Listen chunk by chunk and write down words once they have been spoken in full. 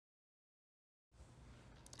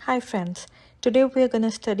Hi friends, today we are going to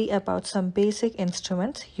study about some basic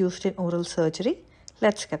instruments used in oral surgery.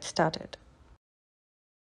 Let's get started.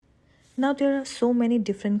 Now there are so many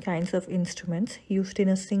different kinds of instruments used in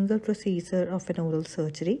a single procedure of an oral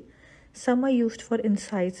surgery. Some are used for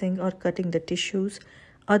incising or cutting the tissues,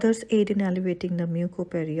 others aid in elevating the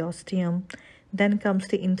mucoperiosteum. Then comes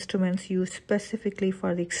the instruments used specifically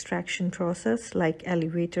for the extraction process like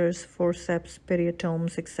elevators, forceps,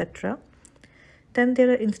 periotomes, etc. Then there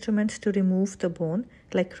are instruments to remove the bone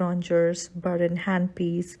like rongers, burr and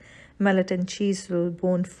handpiece, mallet and chisel,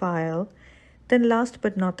 bone file. Then last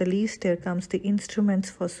but not the least, there comes the instruments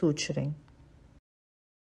for suturing.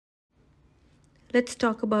 Let's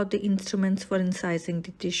talk about the instruments for incising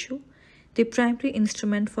the tissue. The primary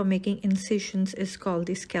instrument for making incisions is called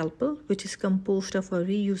the scalpel, which is composed of a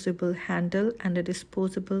reusable handle and a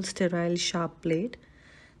disposable sterile sharp blade.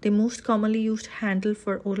 The most commonly used handle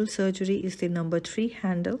for oral surgery is the number 3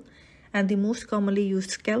 handle, and the most commonly used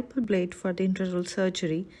scalpel blade for the intraoral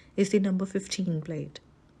surgery is the number 15 blade.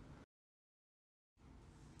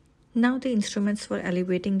 Now the instruments for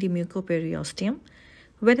elevating the mucoperiosteum.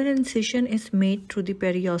 When an incision is made through the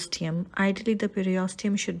periosteum, ideally the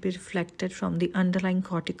periosteum should be reflected from the underlying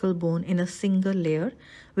cortical bone in a single layer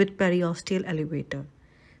with periosteal elevator.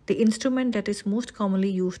 The instrument that is most commonly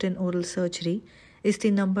used in oral surgery is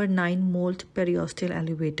the number 9 mold periosteal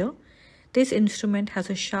elevator. This instrument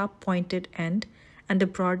has a sharp pointed end and a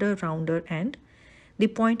broader rounder end. The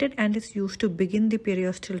pointed end is used to begin the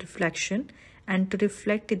periosteal reflection and to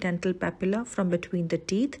reflect the dental papilla from between the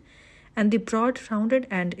teeth, and the broad rounded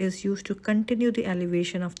end is used to continue the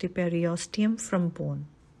elevation of the periosteum from bone.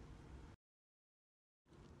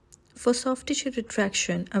 For soft tissue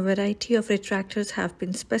retraction, a variety of retractors have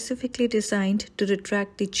been specifically designed to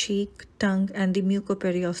retract the cheek, tongue, and the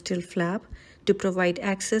mucoperiosteal flap to provide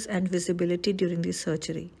access and visibility during the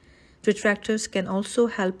surgery. Retractors can also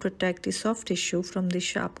help protect the soft tissue from the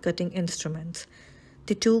sharp cutting instruments.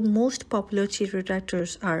 The two most popular cheek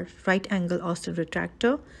retractors are right angle Austin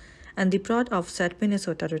retractor and the broad offset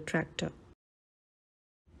Minnesota retractor.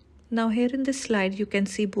 Now here in this slide you can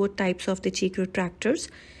see both types of the cheek retractors.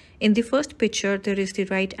 In the first picture, there is the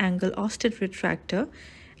right angle Austin retractor,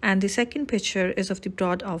 and the second picture is of the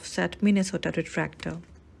broad offset Minnesota retractor.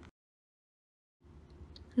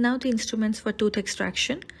 Now the instruments for tooth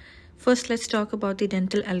extraction. First, let's talk about the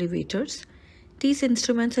dental elevators. These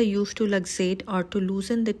instruments are used to luxate or to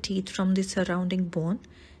loosen the teeth from the surrounding bone.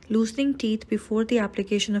 Loosening teeth before the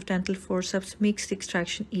application of dental forceps makes the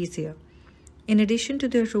extraction easier. In addition to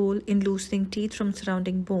their role in loosening teeth from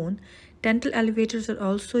surrounding bone, dental elevators are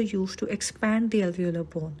also used to expand the alveolar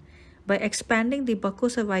bone. By expanding the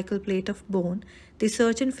buccocervical plate of bone, the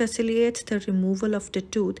surgeon facilitates the removal of the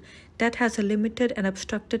tooth that has a limited and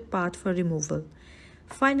obstructed path for removal.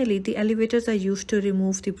 Finally, the elevators are used to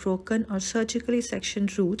remove the broken or surgically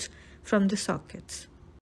sectioned roots from the sockets.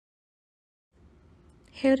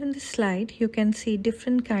 Here in this slide, you can see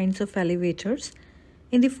different kinds of elevators.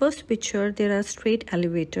 In the first picture, there are straight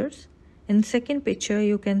elevators. In the second picture,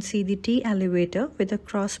 you can see the T elevator with a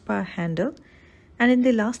crossbar handle. And in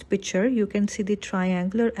the last picture, you can see the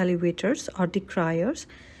triangular elevators or the criers,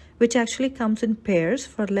 which actually comes in pairs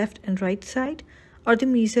for left and right side or the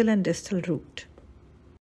mesial and distal root.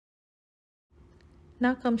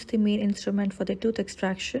 Now comes the main instrument for the tooth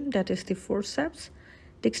extraction, that is the forceps.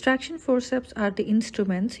 The extraction forceps are the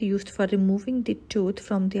instruments used for removing the tooth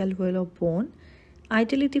from the alveolar bone.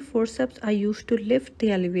 Ideally, the forceps are used to lift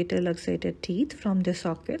the elevator luxated teeth from their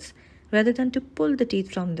sockets rather than to pull the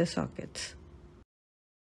teeth from their sockets.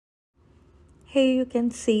 Here you can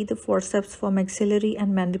see the forceps for maxillary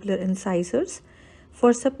and mandibular incisors.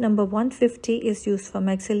 Forceps number 150 is used for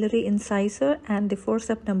maxillary incisor and the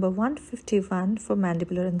forceps number 151 for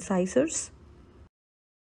mandibular incisors.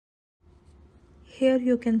 Here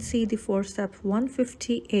you can see the forceps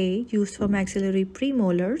 150A used for maxillary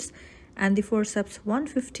premolars and the forceps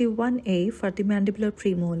 151A for the mandibular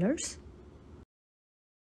premolars.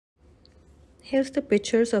 Here's the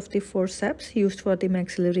pictures of the forceps used for the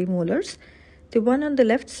maxillary molars. The one on the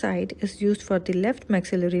left side is used for the left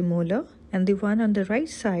maxillary molar and the one on the right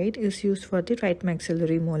side is used for the right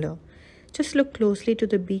maxillary molar. Just look closely to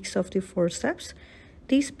the beaks of the forceps.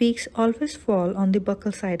 These beaks always fall on the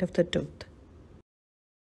buccal side of the tooth.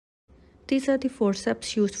 These are the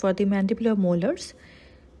forceps used for the mandibular molars.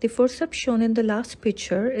 The forceps shown in the last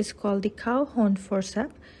picture is called the cow horn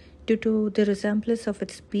forceps due to the resemblance of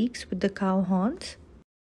its beaks with the cow horns.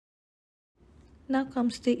 Now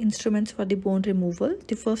comes the instruments for the bone removal.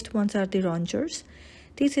 The first ones are the rongers.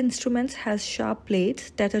 These instruments has sharp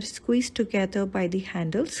blades that are squeezed together by the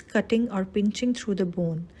handles, cutting or pinching through the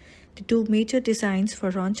bone. The two major designs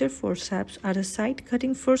for raunchure forceps are a side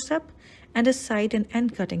cutting forceps and a side and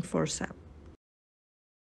end cutting forceps.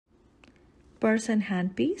 Burrs and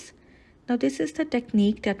handpiece. Now this is the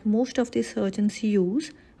technique that most of the surgeons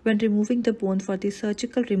use when removing the bone for the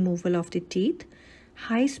surgical removal of the teeth.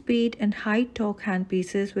 High speed and high torque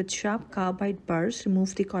handpieces with sharp carbide burrs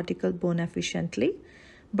remove the cortical bone efficiently.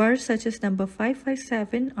 Burrs such as number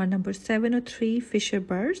 557 or number 703 Fisher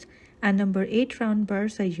burrs and number 8 round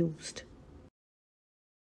burrs are used.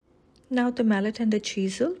 Now the mallet and the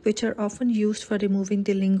chisel, which are often used for removing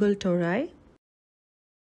the lingual tori.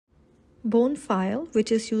 Bone file,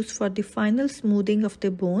 which is used for the final smoothing of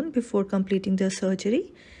the bone before completing the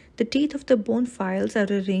surgery. The teeth of the bone files are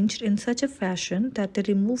arranged in such a fashion that they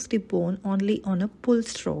remove the bone only on a pull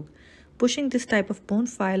stroke. Pushing this type of bone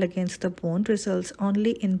file against the bone results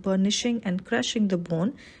only in burnishing and crushing the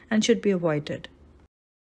bone and should be avoided.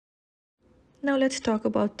 Now let's talk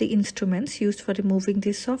about the instruments used for removing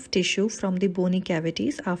the soft tissue from the bony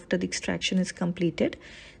cavities after the extraction is completed.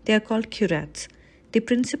 They are called curettes. The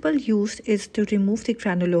principle used is to remove the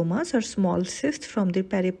granulomas or small cysts from the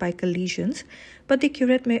periapical lesions, but the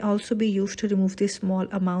curette may also be used to remove the small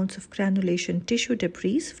amounts of granulation tissue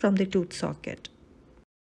debris from the tooth socket.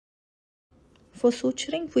 For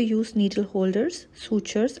suturing, we use needle holders,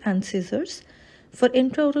 sutures, and scissors. For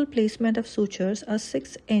intraoral placement of sutures, a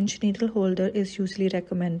 6-inch needle holder is usually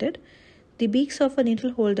recommended. The beaks of a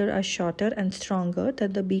needle holder are shorter and stronger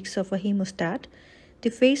than the beaks of a hemostat. The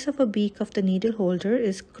face of a beak of the needle holder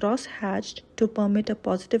is cross-hatched to permit a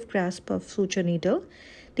positive grasp of suture needle.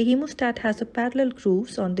 The hemostat has a parallel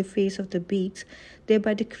grooves on the face of the beaks,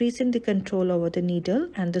 thereby decreasing the control over the needle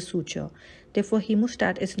and the suture. Therefore,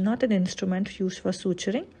 hemostat is not an instrument used for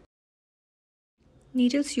suturing.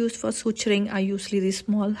 Needles used for suturing are usually the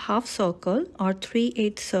small half circle or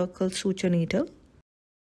 3/8 circle suture needle.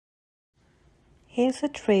 Here's a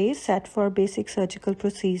tray set for basic surgical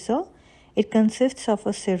procedure. It consists of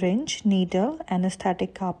a syringe, needle,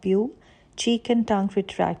 anesthetic capsule, cheek and tongue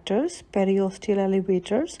retractors, periosteal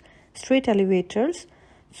elevators, straight elevators,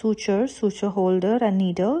 suture, suture holder and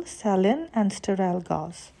needle, saline and sterile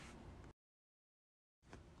gauze.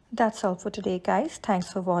 That's all for today, guys.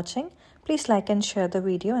 Thanks for watching. Please like and share the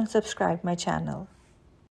video and subscribe my channel.